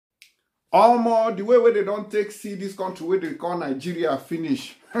Almost the way where they don't take see this country where they call Nigeria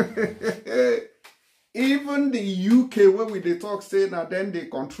finish. Even the UK where we they talk say now then they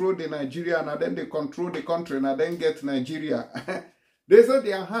control the Nigeria, now then they control the country, now then get Nigeria. They say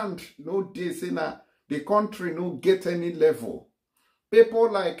their hand no they say now the country no get any level. People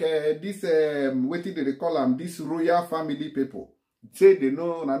like this what did they call them? This royal family people. Say they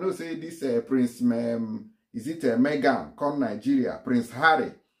know, I know say this Prince is it Meghan come Nigeria, Prince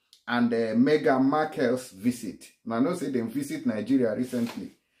Harry and Meghan Merkle's visit. Now I know say they visit Nigeria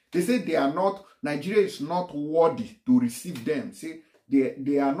recently. They say they are not, Nigeria is not worthy to receive them. See,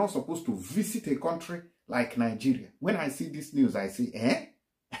 they are not supposed to visit a country like Nigeria. When I see this news, I say,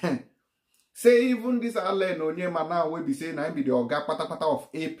 eh? Say even this Alain Onyema now will be saying I be the Oga Patapata of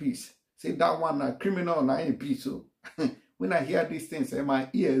APs. Say that one a criminal na AP. So when I hear these things, my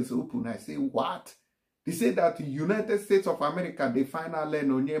ears open. I say, what? They say that the United States of America, they find Alain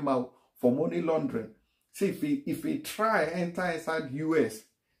Onyema for money laundering. See, if he try enter inside US,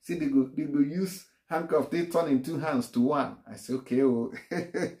 see, they go use handcuff, they turn in 2 hands to 1. I say, okay, oh.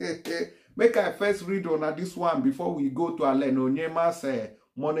 Make I first read on this one before we go to Alain Onyema's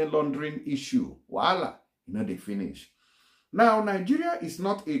money laundering issue. Voila, you know they finish. Now, Nigeria is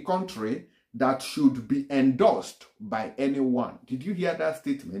not a country that should be endorsed by anyone. Did you hear that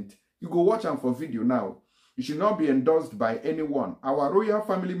statement? You go watch them for video now. It should not be endorsed by anyone. Our royal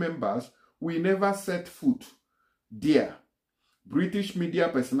family members, we never set foot there. British media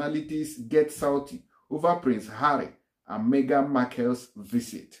personalities get salty over Prince Harry and Meghan Markle's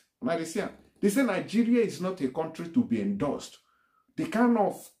visit. Now they say Nigeria is not a country to be endorsed. The kind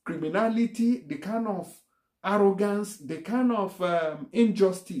of criminality, the kind of arrogance, the kind of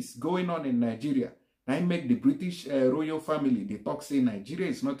injustice going on in Nigeria. I make the British royal family, they talk say Nigeria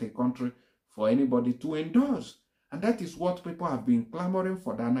is not a country for anybody to endorse. And that is what people have been clamoring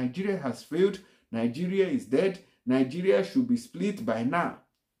for, that Nigeria has failed, Nigeria is dead, Nigeria should be split by now.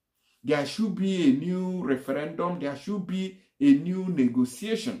 There should be a new referendum, there should be a new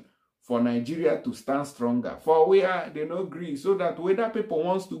negotiation for Nigeria to stand stronger. For where they no agree, so that whether people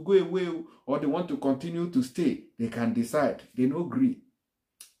wants to go away or they want to continue to stay, they can decide. They no agree.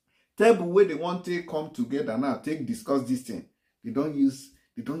 Table where they want to come together now, discuss this thing. They don't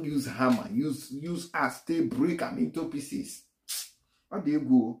use hammer, use axe, they break them into pieces. How do you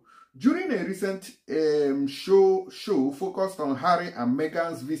go? During a recent show focused on Harry and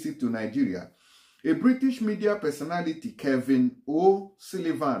Meghan's visit to Nigeria, a British media personality, Kevin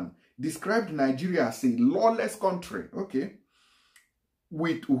O'Sullivan, described Nigeria as a lawless country, okay,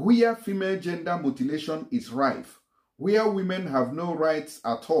 with where female gender mutilation is rife, where women have no rights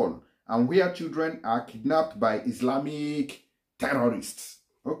at all, and where children are kidnapped by Islamic terrorists.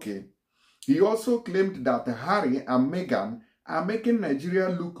 Okay. He also claimed that Harry and Meghan are making Nigeria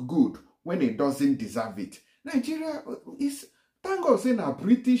look good when it doesn't deserve it. Nigeria is, thank God, saying a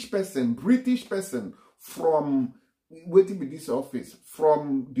British person from, waiting with this office,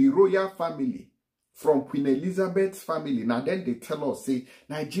 from the royal family, from Queen Elizabeth's family. Now then they tell us, say,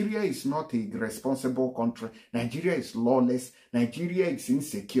 Nigeria is not a responsible country. Nigeria is lawless. Nigeria is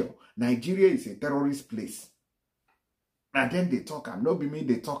insecure. Nigeria is a terrorist place. And then they talk, and no be me,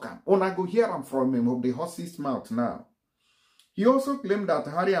 they talk. And I go hear them from him of the horse's mouth now. He also claimed that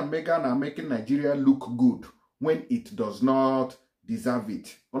Harry and Meghan are making Nigeria look good when it does not deserve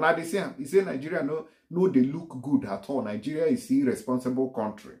it. He say Nigeria no they look good at all. Nigeria is an irresponsible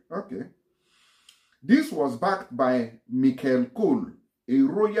country. Okay. This was backed by Merkle, a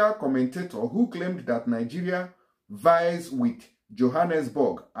royal commentator who claimed that Nigeria vies with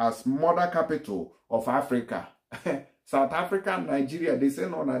Johannesburg as mother capital of Africa. South Africa and Nigeria, they say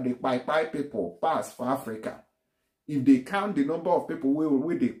no, the Pai people pass for Africa. If they count the number of people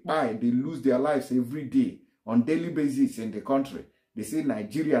where they buy, they lose their lives every day on daily basis in the country. They say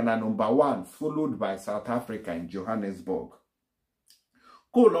Nigeria are #1, followed by South Africa in Johannesburg.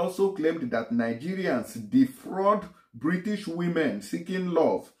 Cole also claimed that Nigerians defraud British women seeking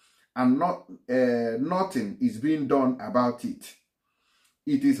love and nothing is being done about it.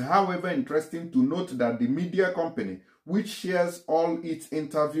 It is, however, interesting to note that the media company, which shares all its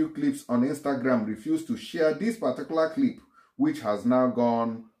interview clips on Instagram, refused to share this particular clip, which has now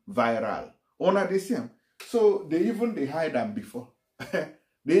gone viral. So they hide them before.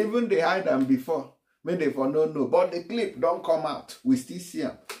 they hide them before. Maybe they for no. But the clip don't come out. We still see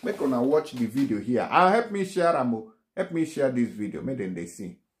them. Make una watch the video here. Help me share them. Help me share this video. Maybe they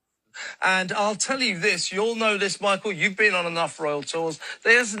see. And I'll tell you this, you all know this, Michael, you've been on enough royal tours.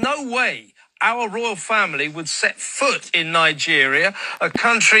 There's no way our royal family would set foot in Nigeria, a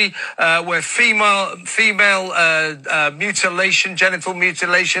country where female mutilation, genital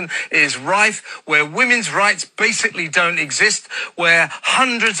mutilation is rife, where women's rights basically don't exist, where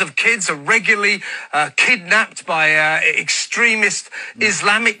hundreds of kids are regularly kidnapped by extremist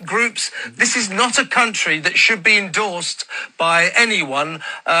Islamic groups. This is not a country that should be endorsed by anyone,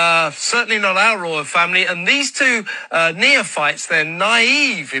 certainly not our royal family. And these two neophytes, they're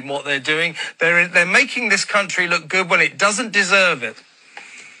naive in what they're doing. They're making this country look good when it doesn't deserve it.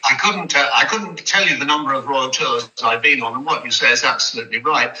 I couldn't tell you the number of royal tours I've been on, and what you say is absolutely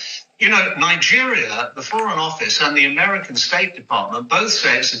right. You know, Nigeria, the Foreign Office and the American State Department both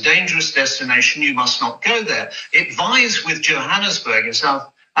say it's a dangerous destination. You must not go there. It vies with Johannesburg in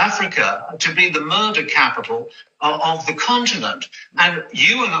South Africa to be the murder capital of the continent. And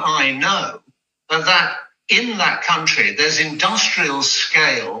you and I know that in that country, there's industrial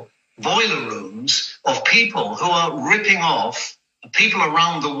scale boiler rooms of people who are ripping off people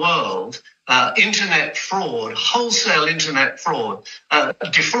around the world, internet fraud, wholesale internet fraud,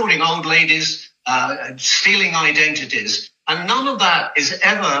 defrauding old ladies, stealing identities, and none of that is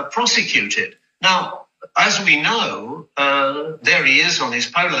ever prosecuted. Now, as we know, there he is on his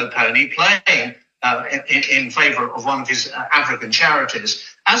polo pony playing in favor of one of his African charities.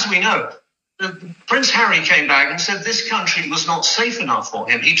 As we know, Prince Harry came back and said this country was not safe enough for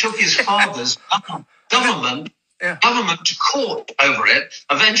him. He took his father's government to court over it.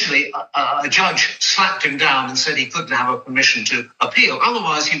 Eventually, a judge slapped him down and said he couldn't have a permission to appeal.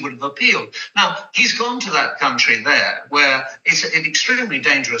 Otherwise, he would have appealed. Now, he's gone to that country there where it's an extremely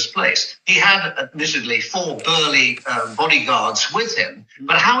dangerous place. He had, admittedly, 4 burly bodyguards with him.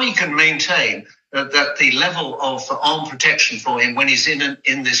 But how he can maintain that the level of armed protection for him when he's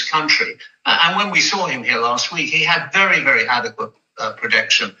in this country, and when we saw him here last week, he had very, very adequate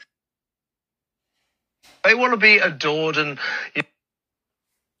protection. They want to be adored and...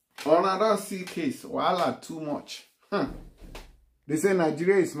 On another see case, voila, too much. They say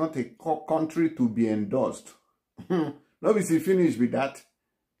Nigeria is not a country to be endorsed. Nobody finished with that.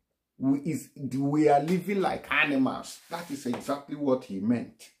 We are living like animals. That is exactly what he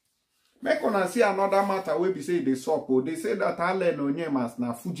meant. Make on see another matter where we say they support. They say that Allen Onyemas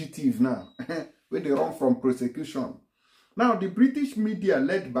na fugitive now, where they run from prosecution. Now, the British media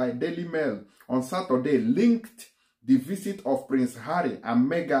led by Daily Mail on Saturday linked the visit of Prince Harry and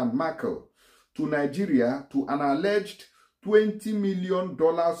Meghan Merkle to Nigeria to an alleged $20 million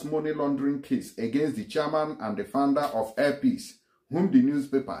money laundering case against the chairman and the founder of Air Peace, whom the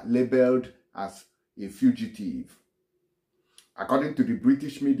newspaper labeled as a fugitive. According to the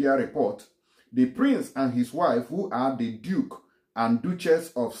British media report, the prince and his wife, who are the Duke and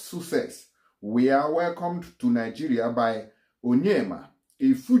Duchess of Sussex, were welcomed to Nigeria by Onyema,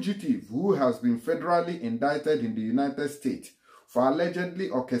 a fugitive who has been federally indicted in the United States for allegedly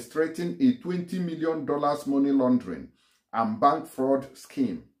orchestrating a $20 million money laundering and bank fraud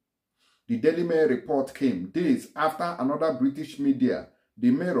scheme. The Daily Mail report came days after another British media,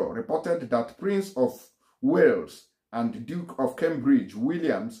 The Mirror, reported that Prince of Wales and Duke of Cambridge,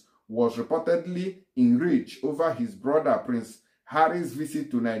 Williams, was reportedly enraged over his brother Prince Harry's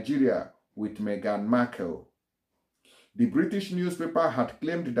visit to Nigeria with Meghan Merkle. The British newspaper had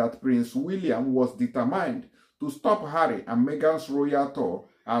claimed that Prince William was determined to stop Harry and Meghan's royal tour,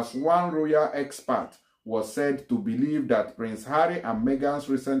 as one royal expert was said to believe that Prince Harry and Meghan's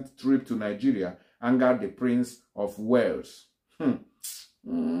recent trip to Nigeria angered the Prince of Wales.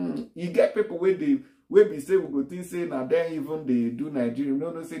 You get people where we say we go think say now then even they do Nigeria,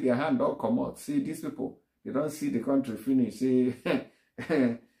 no say their hand don't come out. See these people, they don't see the country finish. Say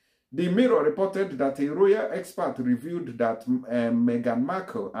The Mirror reported that a royal expert revealed that Meghan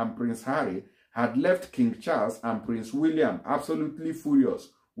Markle and Prince Harry had left King Charles and Prince William absolutely furious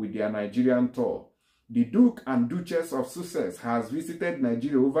with their Nigerian tour. The Duke and Duchess of Sussex has visited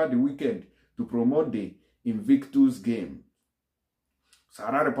Nigeria over the weekend to promote the Invictus game.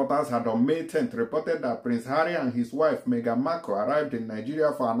 Sarah reporters had on May 10th reported that Prince Harry and his wife Meghan Markle arrived in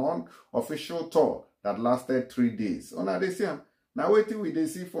Nigeria for an unofficial tour that lasted 3 days. Now they say, now waiting we they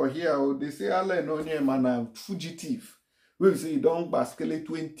see for here, they say Allen Onyeama fugitive. We say he don't basically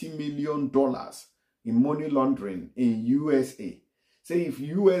 $20 million in money laundering in USA. Say if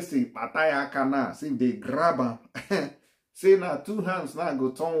USA pataya kana, say if they grab him, say now 2 hands now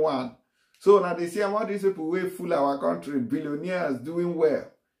go turn 1. So now they say about these people way full our country, billionaires doing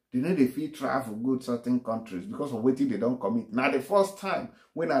well. They know they feel travel go to certain countries because of waiting they don't commit. Now the first time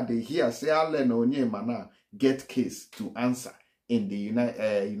when they hear say Allen Onyeama now get case to answer in the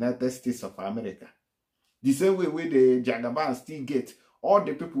United States of America. The same way the Jagaban still get all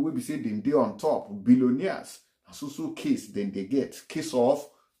the people will be saying they on top, billionaires, so case, then they get case of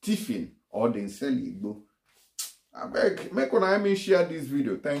thieving or then sell it. I beg, make on share this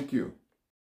video. Thank you.